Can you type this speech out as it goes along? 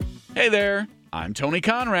Hey there, I'm Tony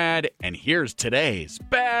Conrad, and here's today's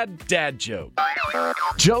bad dad joke.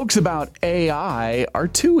 Jokes about AI are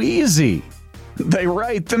too easy. They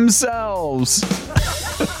write themselves.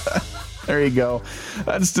 There you go.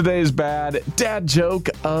 That's today's bad dad joke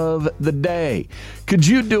of the day. Could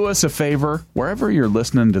you do us a favor? Wherever you're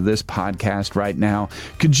listening to this podcast right now,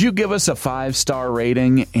 could you give us a 5-star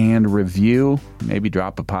rating and review? Maybe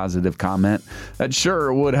drop a positive comment. That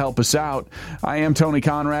sure would help us out. I am Tony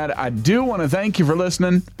Conrad. I do want to thank you for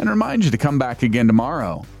listening and remind you to come back again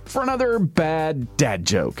tomorrow for another bad dad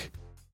joke.